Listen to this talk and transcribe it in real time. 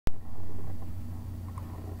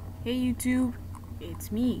Hey YouTube,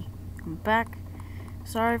 it's me. I'm back.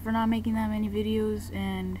 Sorry for not making that many videos,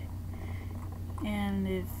 and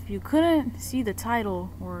if you couldn't see the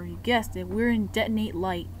title or you guessed it, we're in Detonate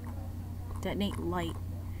Light. Detonate Light.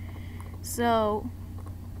 So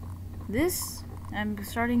I'm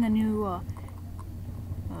starting a new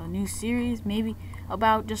series, maybe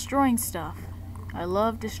about destroying stuff. I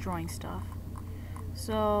love destroying stuff.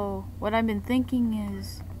 So what I've been thinking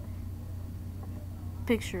is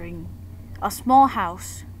picturing a small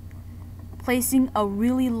house, placing a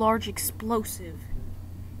really large explosive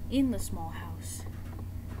in the small house,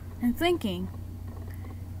 and thinking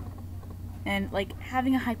and like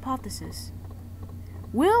having a hypothesis.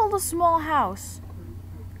 Will the small house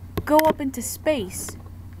go up into space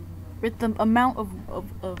with the amount of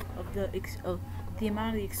the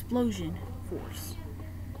amount of the explosion force?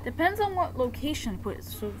 Depends on what location I put it.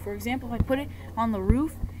 So for example, if I put it on the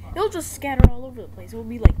roof, it'll just scatter all over the place. It'll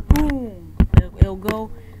be like boom. It'll go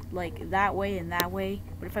like that way and that way.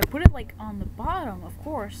 But if I put it like on the bottom, of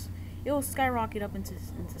course, it'll skyrocket up into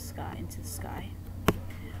the sky.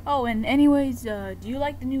 Oh, and anyways, do you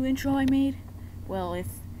like the new intro I made? Well, if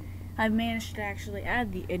I've managed to actually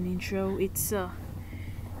add an intro, it's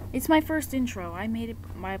my first intro. I made it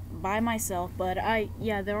by myself, but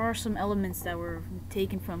there are some elements that were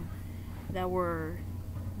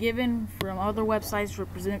given from other websites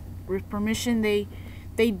with permission. They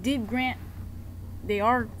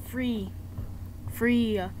are free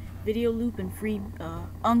video loop and free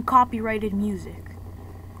uncopyrighted music.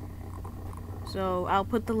 So I'll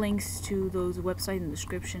put the links to those websites in the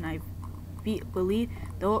description. I believe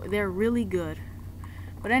they're really good.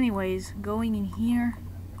 But anyways, going in here.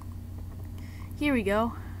 Here we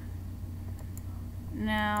go.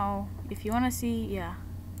 Now, if you want to see,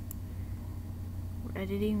 we're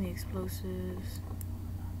editing the explosives.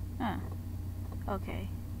 Okay.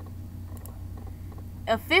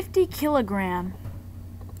 A 50 kilogram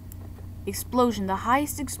explosion, the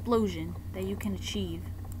highest explosion that you can achieve.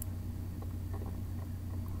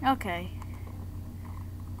 Okay.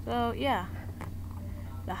 So,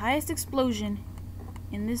 the highest explosion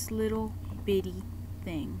in this little bitty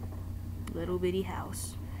thing. Little bitty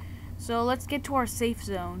house. So let's get to our safe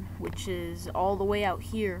zone, which is all the way out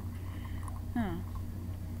here.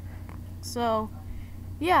 So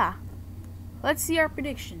let's see our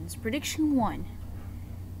predictions. Prediction 1: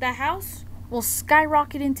 the house will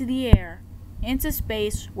skyrocket into the air, into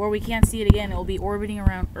space, where we can't see it again. It'll be orbiting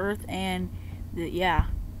around Earth, and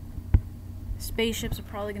spaceships are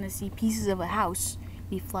probably going to see pieces of a house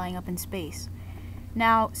be flying up in space.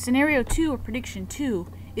 Now, scenario 2, or prediction 2,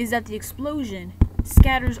 is that the explosion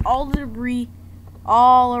scatters all the debris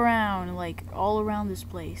all around this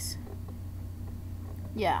place.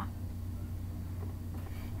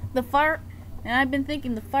 The fire, and I've been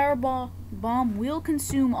thinking the fireball bomb will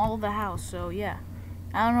consume all of the house. So I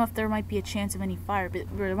don't know if there might be a chance of any fire, but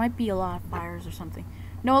there might be a lot of fires or something.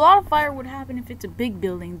 No, a lot of fire would happen if it's a big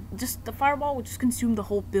building. Just the fireball would just consume the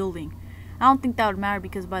whole building. I don't think that would matter,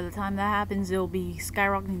 because by the time that happens, it'll be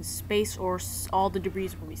skyrocketing into space, or all the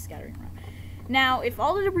debris will be scattering around. Now, if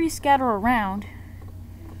all the debris scatter around,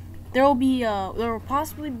 there will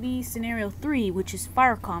possibly be scenario 3, which is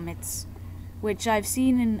fire comets, which I've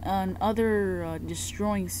seen in other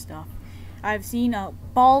destroying stuff. I've seen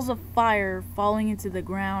balls of fire falling into the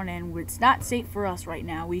ground, and it's not safe for us right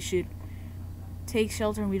now. We should take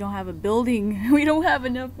shelter, and we don't have a building. We don't have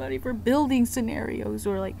enough money for building scenarios,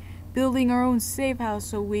 or like building our own safe house,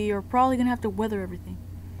 so we are probably gonna have to weather everything.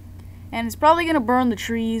 And it's probably gonna burn the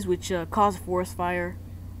trees, which cause a forest fire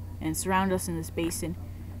and surround us in this basin.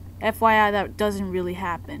 FYI, that doesn't really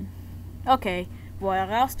happen. Okay, well,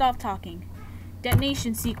 I'll stop talking.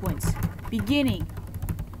 Detonation sequence beginning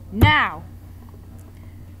now.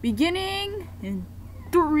 Beginning in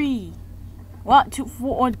 3,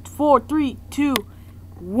 3, 2,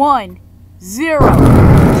 1, 0.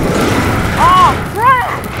 Oh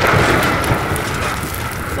crap!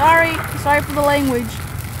 Sorry for the language.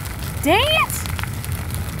 Dang it!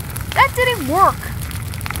 That didn't work.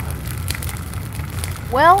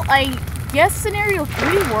 Well, I guess scenario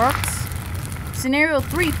 3 works. Scenario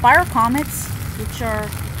 3, fire comets, which are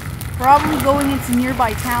probably going into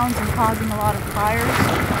nearby towns and causing a lot of fires.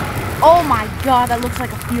 Oh my god, that looks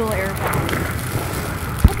like a fuel air bomb.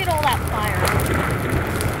 Look at all that fire.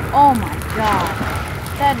 Oh my god.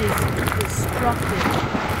 That is destructive.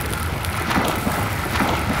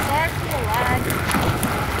 Sorry for the lag.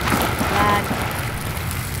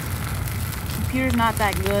 Computer's not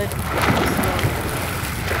that good. So.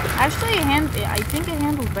 Actually, I think it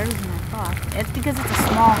handles better than I thought. It's because it's a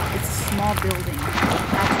small building.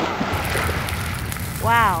 That's why.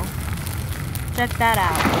 Wow. Check that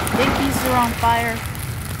out. Big pieces are on fire.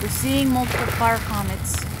 We're seeing multiple fire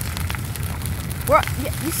comets.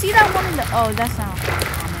 Yeah, you see that one in the... Oh, that's not a fire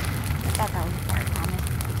comet. I thought that was a fire comet.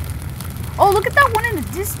 Oh, look at that one in the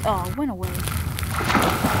distance. Oh, it went away.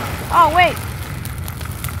 Oh, wait.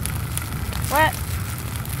 What?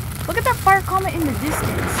 Look at that fire comet in the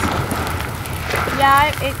distance.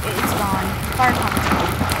 Yeah, it's gone. Fire comet's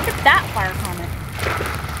gone. Look at that fire comet.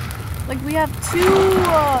 Like, we have two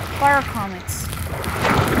fire comets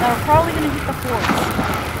that are probably going to hit the forest.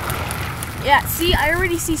 Yeah, see, I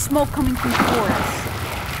already see smoke coming from the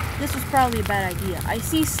forest. This was probably a bad idea. I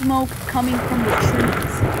see smoke coming from the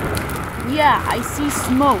trees. Yeah, I see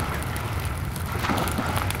smoke.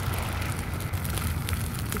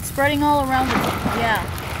 It's spreading all around the... Yeah.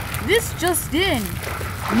 This just in.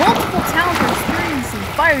 Multiple towns are experiencing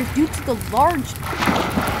fires due to the large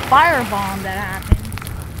firebomb that happened.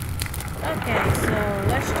 Okay, so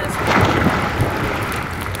let's just...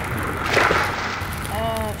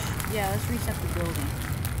 yeah, let's reset the building.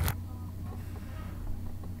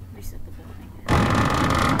 Reset the building.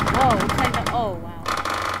 Whoa, what kind of... Oh, wow.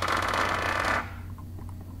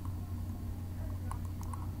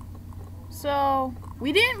 So,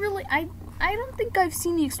 we didn't really... I don't think I've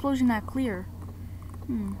seen the explosion that clear.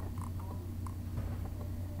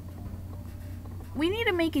 We need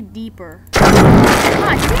to make it deeper. Ah,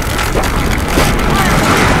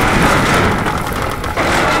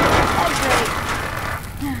 oh, great.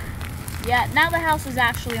 Yeah, now the house is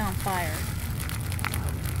actually on fire.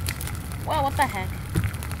 Well, what the heck?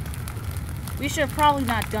 We should have probably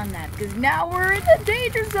not done that, because now we're in the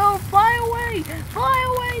danger zone. Fly away! Fly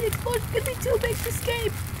away! The explosion could be too big to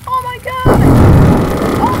escape. Oh my god!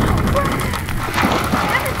 Oh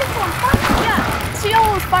crap! Everything's on fire! Yeah! See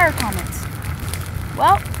all those fire comets.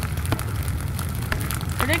 Well,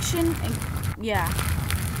 prediction, yeah.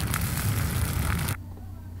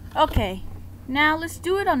 Okay, now let's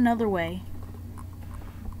do it another way.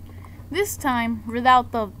 This time,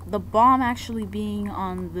 without the bomb actually being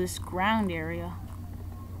on this ground area.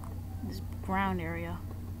 This ground area.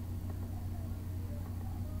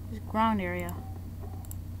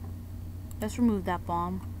 Let's remove that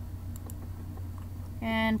bomb.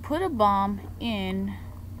 And put a bomb in...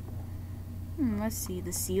 let's see,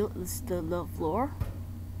 the floor.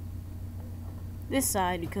 This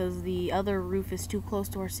side, because the other roof is too close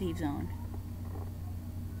to our safe zone.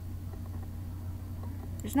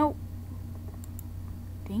 There's no...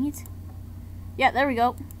 Dang it. Yeah, there we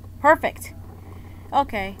go. Perfect.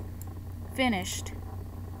 Okay. Finished.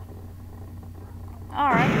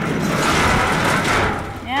 Alright.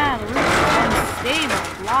 Yeah, the roof is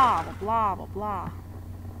unstable. Blah, blah, blah, blah.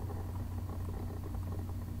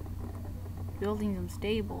 Building's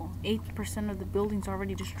unstable. 8% of the building's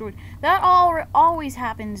already destroyed. That always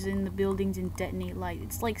happens in the buildings in Detonate Light.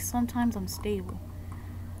 It's like sometimes unstable.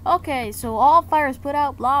 Okay, so all fires put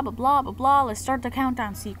out, blah, blah, blah, blah, blah. Let's start the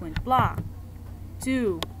countdown sequence. Blah.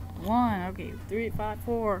 2, 1. Okay, 3, 5,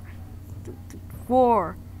 4.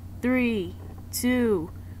 4, 3, 2,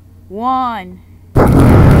 1. Well,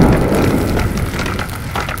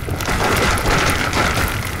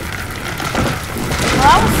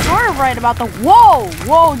 I was sort of right about the... Whoa!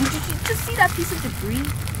 Whoa! Did you just see that piece of debris?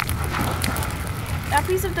 That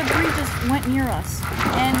piece of debris just went near us.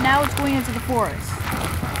 And now it's going into the forest.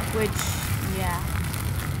 Which, yeah.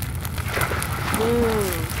 Boo.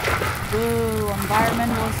 Boo.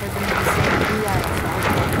 Environmentalists are going to be saying boo out of that.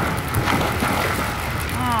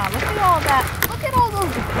 Ah, look at all that. Look at all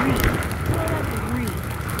those debris. Look at all that debris.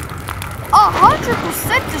 100%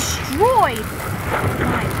 destroyed!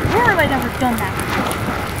 My word, I've never done that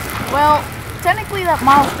before. Well, technically that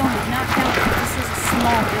milestone does not count because this is a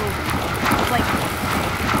small building. It's like,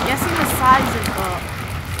 guessing the size of,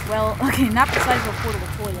 well, okay, not the size of a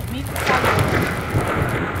portable toilet. Maybe the size of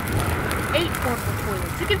 8 portable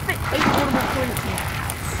toilets. You can fit 8 portable toilets in your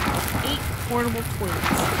house. 8 portable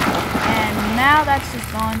toilets. And now that's just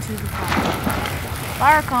gone to the fire.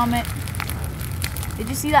 Fire comet. Did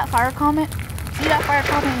you see that fire comet? See that fire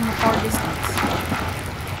comet in the far distance?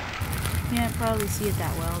 You can't probably see it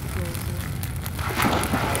that well because...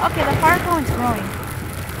 okay, the fire comet's growing.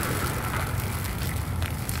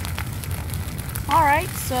 Alright,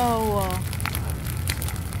 so...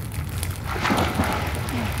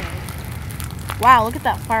 okay. Wow, look at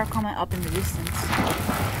that fire comet up in the distance.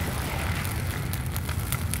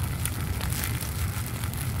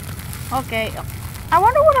 Okay, I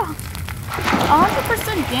wonder what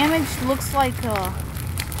 100% damage looks like.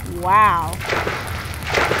 Wow.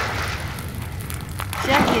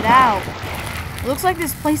 Check it out. It looks like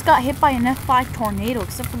this place got hit by an F5 tornado,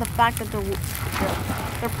 except for the fact that there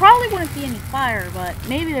probably wouldn't be any fire, but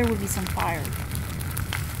maybe there would be some fire.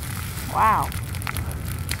 Wow.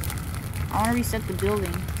 I want to reset the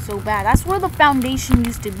building so bad. That's where the foundation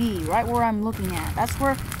used to be, right where I'm looking at. That's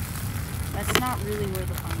not really where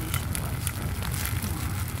the foundation was.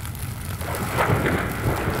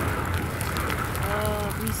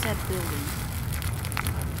 Reset building.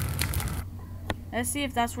 Let's see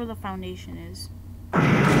if that's where the foundation is.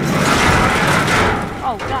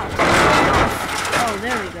 Oh, God. Oh,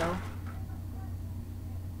 there we go.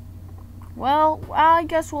 Well, I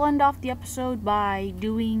guess we'll end off the episode by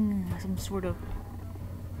doing some sort of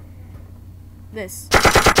this. Destroy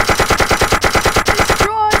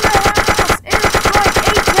the house! Airstrike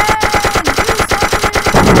A-10! Do something!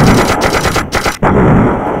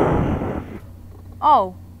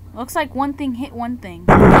 Oh, looks like one thing hit one thing.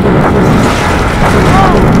 Oh!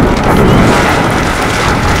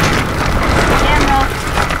 Camera.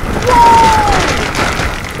 Whoa!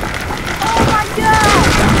 Oh my God!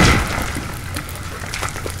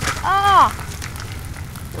 Ah!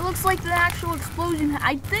 It looks like the actual explosion.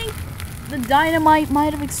 I think the dynamite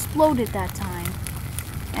might have exploded that time,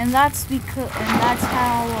 and that's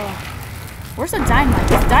how. Where's the dynamite?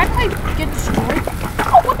 Does dynamite get destroyed?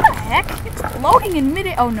 Oh, what the heck? It's floating in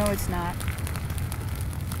mid-air. Oh no, it's not.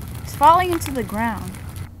 It's falling into the ground.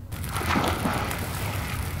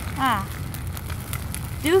 Ah.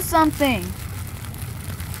 Do something.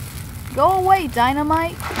 Go away,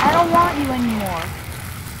 dynamite. I don't want you anymore.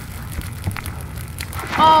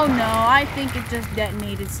 Oh no, I think it just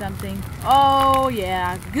detonated something. Oh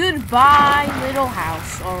yeah. Goodbye, little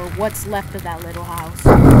house. Or what's left of that little house.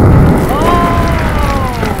 Oh!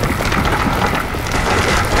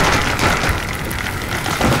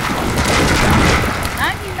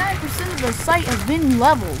 99% of the site has been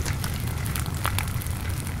leveled.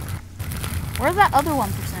 Where's that other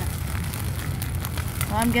 1%?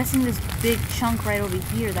 Well, I'm guessing this big chunk right over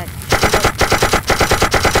here that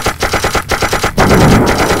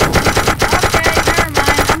okay, never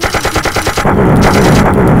mind.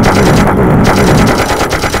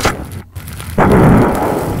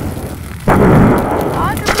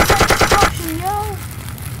 I'm gonna do destruction, yo!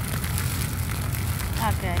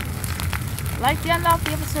 Okay. I'd like to end off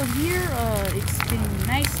the episode here. It's been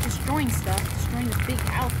nice destroying stuff. Destroying this big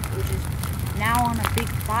house, which is now on a big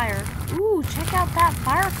fire. Ooh, check out that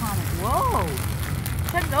fire comet. Whoa!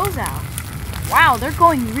 Check those out. Wow, they're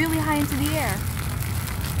going really high into the air.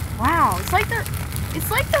 Wow, it's like they're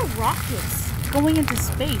rockets going into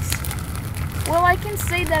space. Well, I can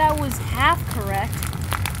say that I was half correct.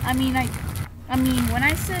 I mean, when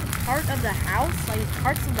I said part of the house, like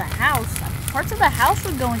parts of the house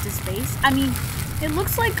would go into space. I mean, it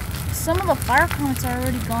looks like some of the fire comets are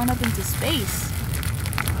already gone up into space.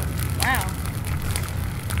 Wow.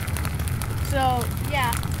 So,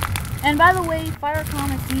 yeah. And by the way, fire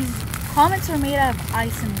comets, these comets are made out of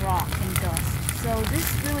ice and rock and dust. So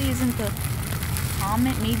this really isn't a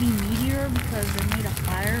comet, maybe meteor, because they're made of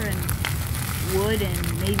fire and wood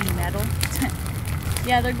and maybe metal.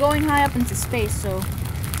 Yeah, they're going high up into space, so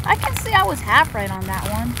I can say I was half right on that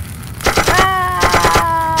one.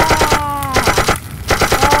 Ah!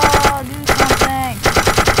 Oh, do something.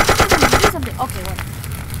 Do something. Okay, what?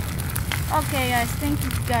 Okay, guys, thank you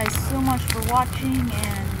guys so much for watching,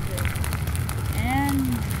 and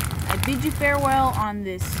I bid you farewell on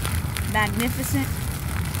this magnificent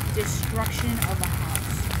destruction of a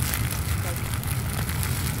house. Like,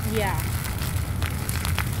 yeah.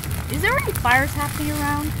 Is there any fires happening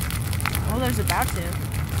around? Oh, there's about to.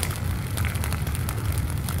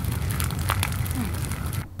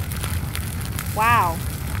 Wow.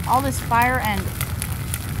 All this fire and...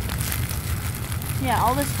 yeah,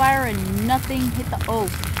 all this fire and nothing hit the... oh.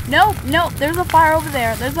 No, no, there's a fire over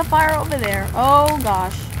there. There's a fire over there. Oh,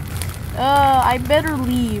 gosh. I better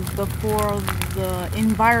leave before the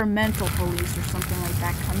environmental police or something like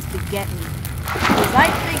that comes to get me. Because I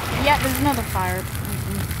think... yeah, there's another fire.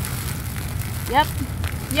 Yep.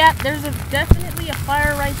 Yep, there's definitely a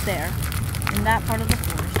fire right there. In that part of the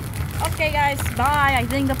forest. Okay, guys, bye. I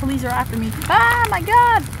think the police are after me. Ah, my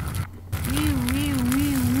God!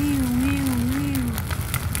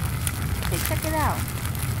 Okay, check it out.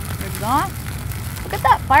 They're gone. Look at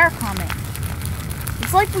that fire comet.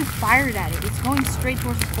 It's like we fired at it. It's going straight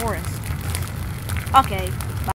towards the forest. Okay.